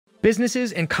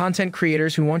Businesses and content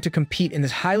creators who want to compete in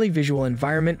this highly visual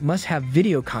environment must have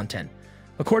video content.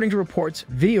 According to reports,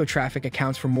 video traffic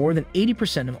accounts for more than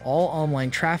 80% of all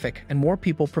online traffic, and more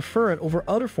people prefer it over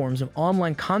other forms of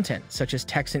online content, such as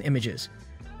text and images.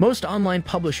 Most online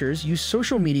publishers use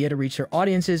social media to reach their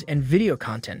audiences, and video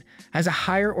content has a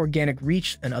higher organic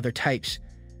reach than other types.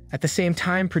 At the same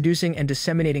time, producing and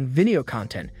disseminating video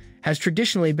content has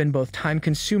traditionally been both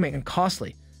time-consuming and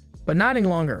costly, but not any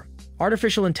longer.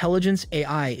 Artificial intelligence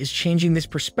 (AI) is changing this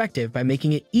perspective by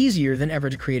making it easier than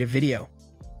ever to create a video.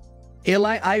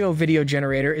 Elai AI Video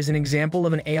Generator is an example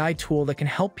of an AI tool that can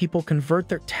help people convert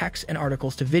their text and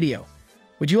articles to video.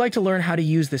 Would you like to learn how to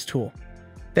use this tool?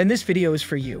 Then this video is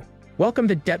for you. Welcome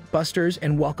to Debt Busters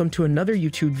and welcome to another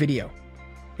YouTube video.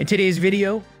 In today's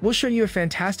video, we'll show you a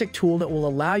fantastic tool that will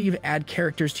allow you to add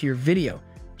characters to your video,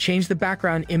 change the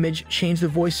background image, change the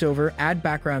voiceover, add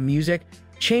background music,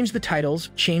 change the titles,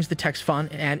 change the text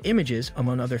font, and add images,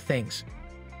 among other things.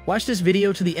 Watch this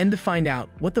video to the end to find out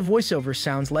what the voiceover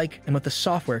sounds like and what the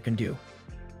software can do.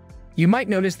 You might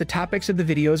notice the topics of the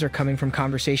videos are coming from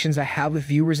conversations I have with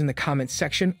viewers in the comments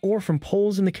section or from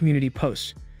polls in the community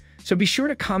posts. So be sure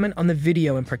to comment on the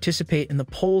video and participate in the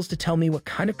polls to tell me what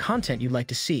kind of content you'd like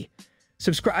to see.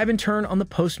 Subscribe and turn on the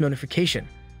post notification.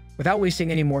 Without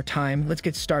wasting any more time, let's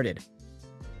get started.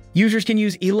 Users can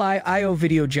use Elai AI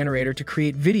Video Generator to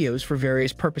create videos for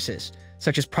various purposes,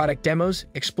 such as product demos,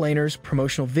 explainers,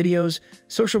 promotional videos,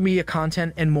 social media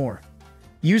content, and more.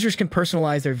 Users can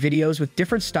personalize their videos with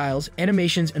different styles,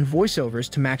 animations, and voiceovers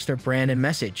to match their brand and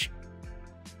message.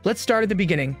 Let's start at the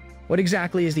beginning. What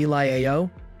exactly is Elai AI?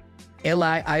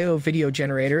 Elai AI Video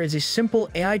Generator is a simple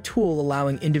AI tool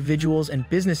allowing individuals and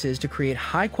businesses to create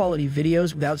high-quality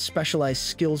videos without specialized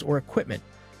skills or equipment.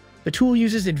 The tool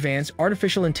uses advanced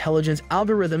artificial intelligence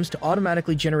algorithms to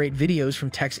automatically generate videos from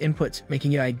text inputs,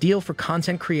 making it ideal for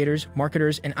content creators,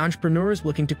 marketers, and entrepreneurs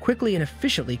looking to quickly and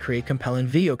efficiently create compelling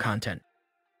video content.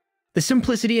 The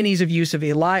simplicity and ease of use of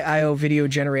Elai AI Video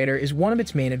Generator is one of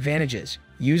its main advantages.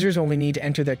 Users only need to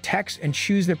enter their text and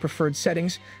choose their preferred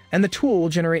settings, and the tool will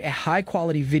generate a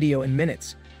high-quality video in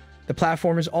minutes. The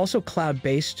platform is also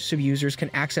cloud-based, so users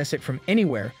can access it from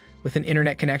anywhere, with an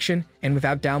internet connection and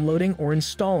without downloading or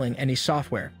installing any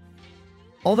software.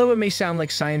 Although it may sound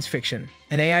like science fiction,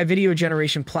 an AI video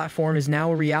generation platform is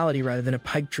now a reality rather than a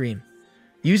pipe dream.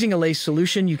 Using Elai's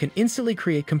solution, you can instantly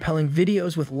create compelling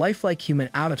videos with lifelike human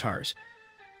avatars.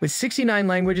 With 69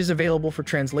 languages available for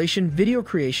translation, video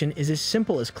creation is as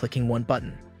simple as clicking one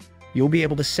button. You'll be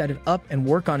able to set it up and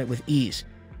work on it with ease.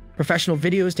 Professional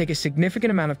videos take a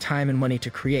significant amount of time and money to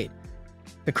create.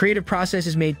 The creative process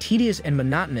is made tedious and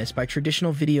monotonous by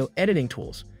traditional video editing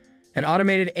tools. An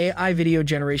automated AI video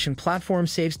generation platform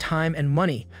saves time and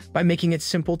money by making it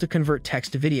simple to convert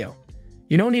text to video.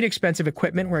 You don't need expensive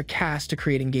equipment or a cast to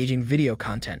create engaging video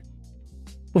content.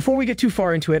 Before we get too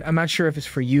far into it, I'm not sure if it's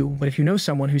for you, but if you know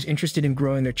someone who's interested in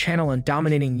growing their channel and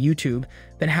dominating YouTube,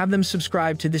 then have them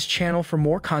subscribe to this channel for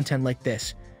more content like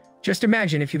this. Just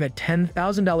imagine if you had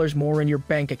 $10,000 more in your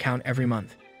bank account every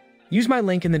month. Use my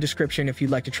link in the description if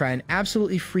you'd like to try an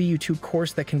absolutely free YouTube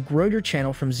course that can grow your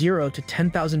channel from $0 to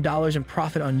 $10,000 in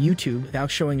profit on YouTube without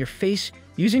showing your face,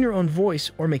 using your own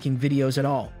voice, or making videos at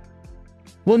all.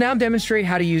 We'll now demonstrate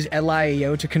how to use Elai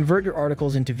AI to convert your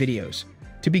articles into videos.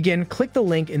 To begin, click the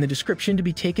link in the description to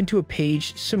be taken to a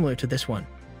page similar to this one.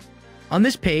 On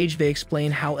this page, they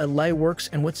explain how Elai works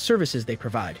and what services they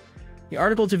provide. The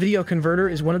article to video converter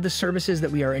is one of the services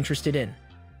that we are interested in.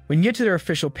 When you get to their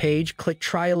official page, click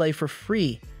Try Elai for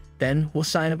free. Then we'll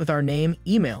sign up with our name,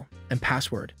 email, and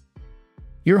password.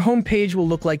 Your home page will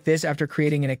look like this after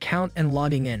creating an account and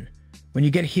logging in. When you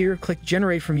get here, click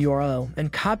Generate from URL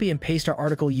and copy and paste our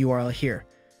article URL here.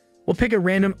 We'll pick a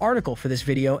random article for this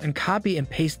video and copy and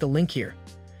paste the link here.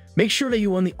 Make sure that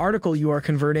you own the article you are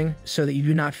converting so that you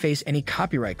do not face any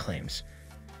copyright claims.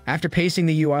 After pasting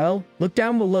the URL, look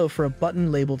down below for a button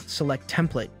labeled Select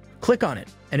Template. Click on it,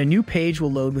 and a new page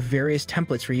will load with various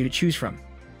templates for you to choose from.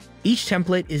 Each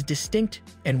template is distinct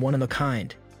and one of a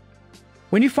kind.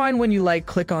 When you find one you like,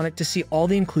 click on it to see all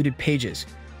the included pages.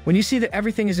 When you see that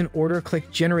everything is in order, click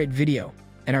Generate Video,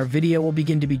 and our video will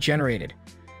begin to be generated.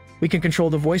 We can control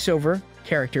the voiceover,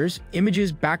 characters,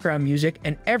 images, background music,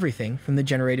 and everything from the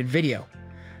generated video.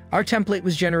 Our template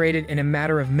was generated in a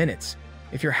matter of minutes.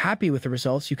 If you're happy with the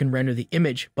results, you can render the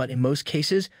image, but in most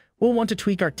cases, we'll want to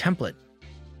tweak our template.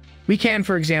 We can,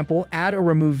 for example, add or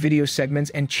remove video segments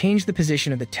and change the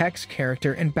position of the text,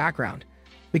 character, and background.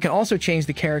 We can also change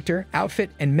the character,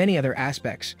 outfit, and many other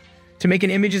aspects. To make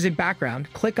an image as a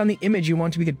background, click on the image you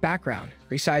want to be the background,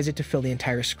 resize it to fill the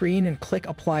entire screen, and click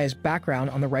Apply as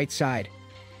Background on the right side.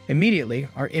 Immediately,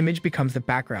 our image becomes the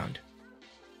background.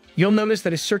 You'll notice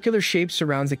that a circular shape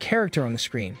surrounds the character on the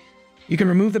screen. You can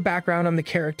remove the background on the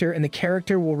character and the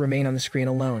character will remain on the screen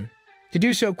alone. To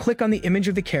do so, click on the image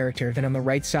of the character, then on the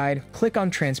right side, click on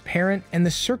Transparent, and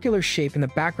the circular shape in the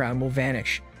background will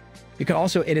vanish. You can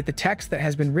also edit the text that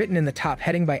has been written in the top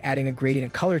heading by adding a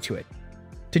gradient color to it.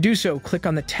 To do so, click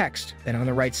on the text, then on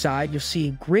the right side, you'll see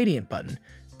a gradient button.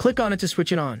 Click on it to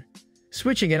switch it on.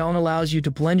 Switching it on allows you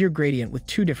to blend your gradient with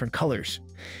 2 different colors.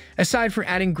 Aside from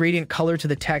adding gradient color to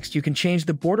the text, you can change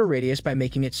the border radius by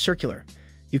making it circular.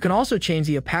 You can also change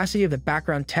the opacity of the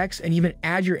background text and even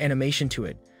add your animation to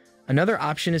it. Another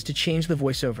option is to change the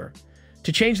voiceover.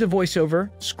 To change the voiceover,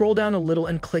 scroll down a little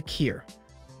and click here,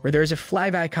 where there is a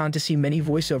flag icon to see many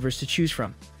voiceovers to choose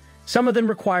from. Some of them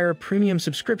require a premium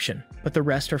subscription, but the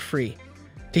rest are free.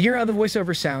 To hear how the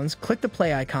voiceover sounds, click the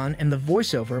play icon and the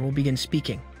voiceover will begin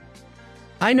speaking.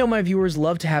 I know my viewers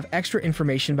love to have extra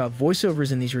information about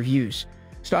voiceovers in these reviews,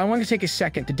 so I want to take a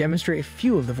second to demonstrate a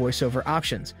few of the voiceover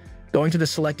options. Going to the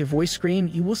selected voice screen,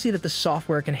 you will see that the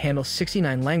software can handle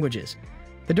 69 languages.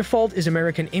 The default is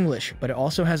American English, but it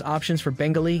also has options for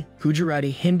Bengali,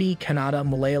 Gujarati, Hindi, Kannada,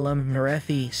 Malayalam,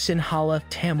 Marathi, Sinhala,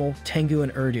 Tamil, Telugu,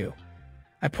 and Urdu.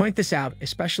 I point this out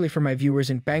especially for my viewers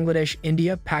in Bangladesh,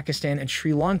 India, Pakistan, and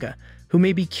Sri Lanka, who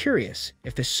may be curious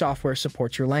if this software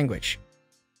supports your language.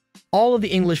 All of the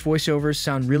English voiceovers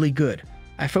sound really good.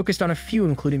 I focused on a few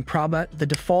including Prabhat, the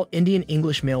default Indian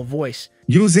English male voice.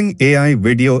 Using AI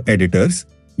video editors,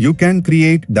 you can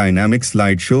create dynamic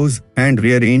slideshows and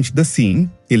rearrange the scene,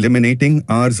 eliminating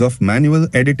hours of manual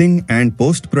editing and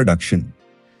post-production.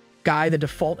 Guy, the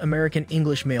default American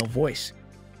English male voice.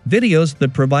 Videos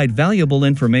that provide valuable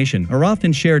information are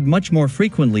often shared much more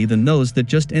frequently than those that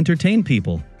just entertain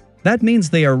people. That means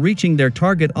they are reaching their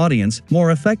target audience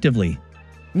more effectively.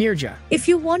 Nirja. If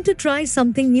you want to try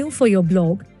something new for your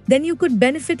blog, then you could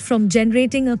benefit from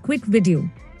generating a quick video.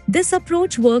 This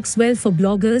approach works well for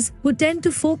bloggers who tend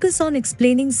to focus on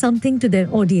explaining something to their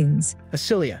audience.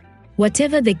 Asilia.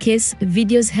 Whatever the case,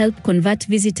 videos help convert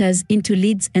visitors into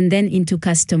leads and then into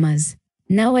customers.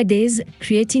 Nowadays,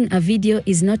 creating a video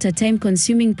is not a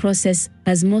time-consuming process,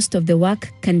 as most of the work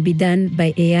can be done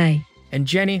by AI. And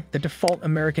Jenny, the default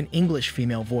American English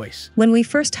female voice. When we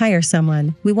first hire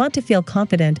someone, we want to feel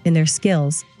confident in their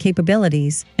skills,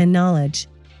 capabilities, and knowledge.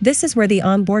 This is where the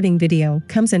onboarding video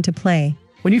comes into play.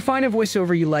 When you find a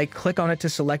voiceover you like, click on it to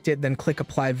select it, then click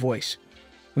Apply Voice.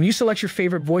 When you select your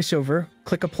favorite voiceover,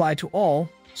 click Apply to All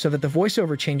so that the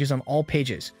voiceover changes on all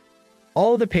pages.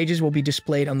 All of the pages will be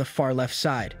displayed on the far left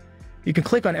side. You can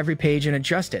click on every page and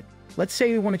adjust it. Let's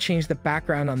say we want to change the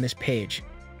background on this page.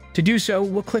 To do so,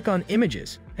 we'll click on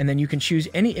Images, and then you can choose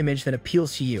any image that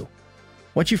appeals to you.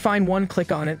 Once you find one,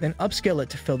 click on it, then upscale it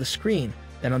to fill the screen.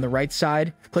 Then on the right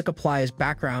side, click Apply as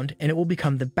Background, and it will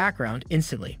become the background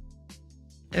instantly.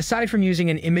 Aside from using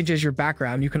an image as your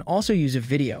background, you can also use a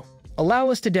video. Allow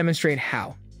us to demonstrate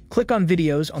how. Click on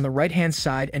Videos on the right-hand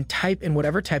side and type in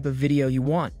whatever type of video you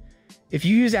want. If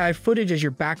you use AI footage as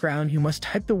your background, you must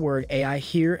type the word AI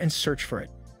here and search for it.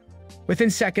 Within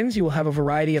seconds, you will have a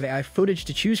variety of AI footage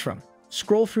to choose from.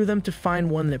 Scroll through them to find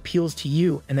one that appeals to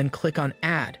you and then click on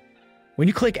Add. When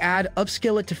you click Add,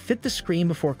 upscale it to fit the screen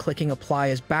before clicking Apply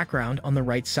as Background on the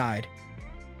right side.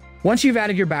 Once you've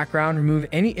added your background, remove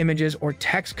any images or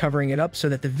text covering it up so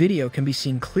that the video can be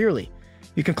seen clearly.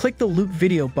 You can click the Loop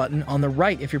Video button on the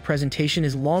right if your presentation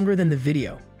is longer than the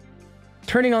video.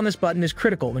 Turning on this button is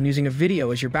critical when using a video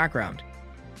as your background.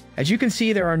 As you can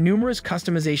see, there are numerous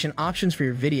customization options for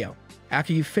your video.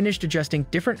 After you've finished adjusting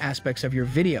different aspects of your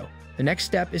video, the next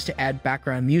step is to add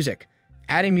background music.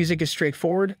 Adding music is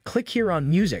straightforward. Click here on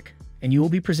Music, and you will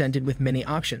be presented with many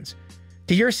options.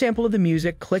 To hear a sample of the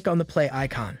music, click on the play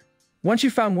icon. Once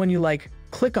you've found one you like,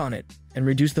 click on it and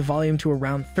reduce the volume to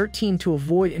around 13 to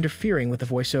avoid interfering with the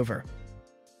voiceover.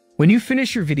 When you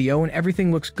finish your video and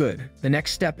everything looks good, the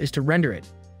next step is to render it.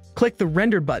 Click the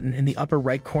Render button in the upper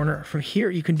right corner. From here,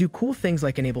 you can do cool things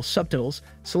like enable subtitles,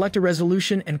 select a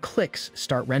resolution, and click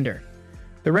Start Render.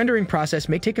 The rendering process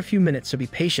may take a few minutes, so be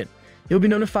patient. You'll be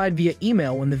notified via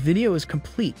email when the video is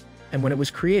complete and when it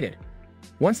was created.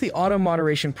 Once the auto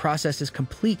moderation process is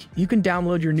complete, you can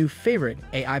download your new favorite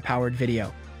AI-powered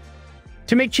video.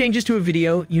 To make changes to a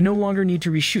video, you no longer need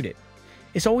to reshoot it.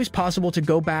 It's always possible to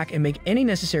go back and make any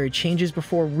necessary changes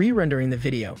before re-rendering the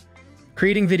video.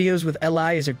 Creating videos with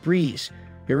Elai is a breeze.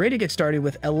 You're ready to get started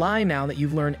with Elai now that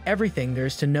you've learned everything there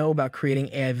is to know about creating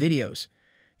AI videos.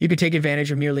 You can take advantage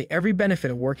of nearly every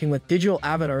benefit of working with digital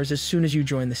avatars as soon as you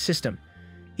join the system.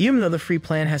 Even though the free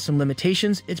plan has some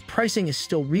limitations, its pricing is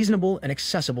still reasonable and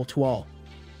accessible to all.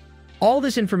 All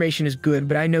this information is good,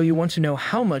 but I know you want to know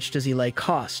how much does Elai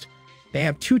cost. They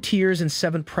have 2 tiers and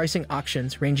 7 pricing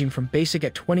options, ranging from basic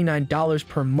at $29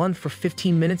 per month for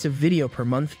 15 minutes of video per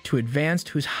month to advanced,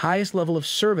 whose highest level of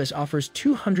service offers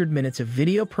 200 minutes of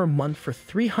video per month for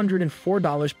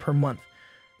 $304 per month.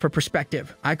 For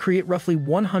perspective, I create roughly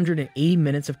 180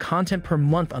 minutes of content per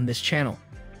month on this channel.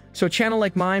 So a channel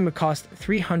like mine would cost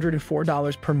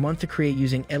 $304 per month to create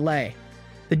using Elai.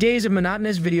 The days of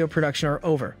monotonous video production are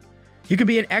over. You can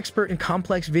be an expert in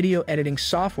complex video editing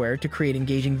software to create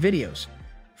engaging videos.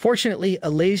 Fortunately,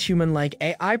 Elai's human-like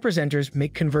AI presenters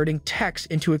make converting text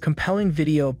into a compelling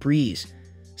video a breeze.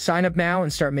 Sign up now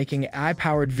and start making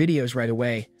AI-powered videos right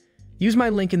away. Use my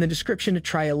link in the description to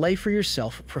try Elai for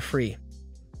yourself for free.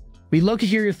 We'd love to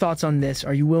hear your thoughts on this.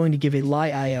 Are you willing to give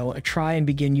Elai IO a try and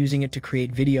begin using it to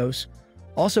create videos?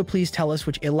 Also, please tell us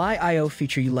which Elai IO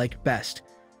feature you liked best.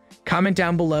 Comment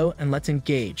down below and let's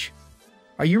engage.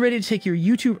 Are you ready to take your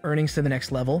YouTube earnings to the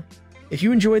next level? If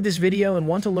you enjoyed this video and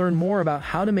want to learn more about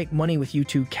how to make money with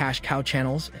YouTube cash cow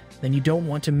channels, then you don't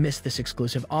want to miss this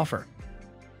exclusive offer.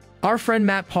 Our friend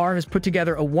Matt Parr has put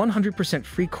together a 100%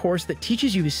 free course that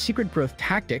teaches you his secret growth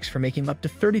tactics for making up to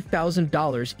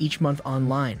 $30,000 each month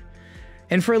online.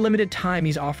 And for a limited time,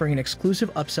 he's offering an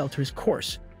exclusive upsell to his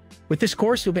course. With this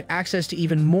course, you'll get access to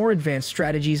even more advanced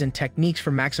strategies and techniques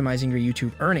for maximizing your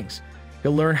YouTube earnings.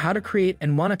 You'll learn how to create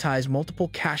and monetize multiple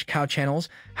cash cow channels,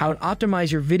 how to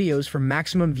optimize your videos for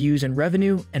maximum views and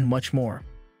revenue, and much more.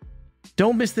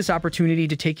 Don't miss this opportunity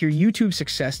to take your YouTube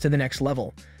success to the next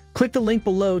level. Click the link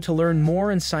below to learn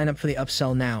more and sign up for the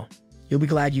upsell now. You'll be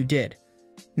glad you did.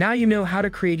 Now you know how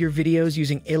to create your videos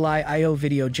using Elai AI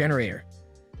Video Generator.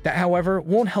 That, however,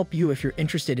 won't help you if you're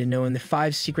interested in knowing the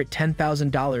 5 secret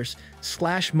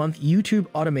 $10,000/month YouTube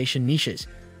automation niches.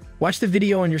 Watch the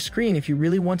video on your screen if you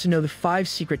really want to know the 5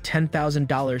 secret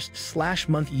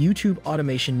 $10,000/month YouTube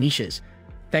automation niches.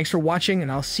 Thanks for watching,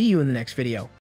 and I'll see you in the next video.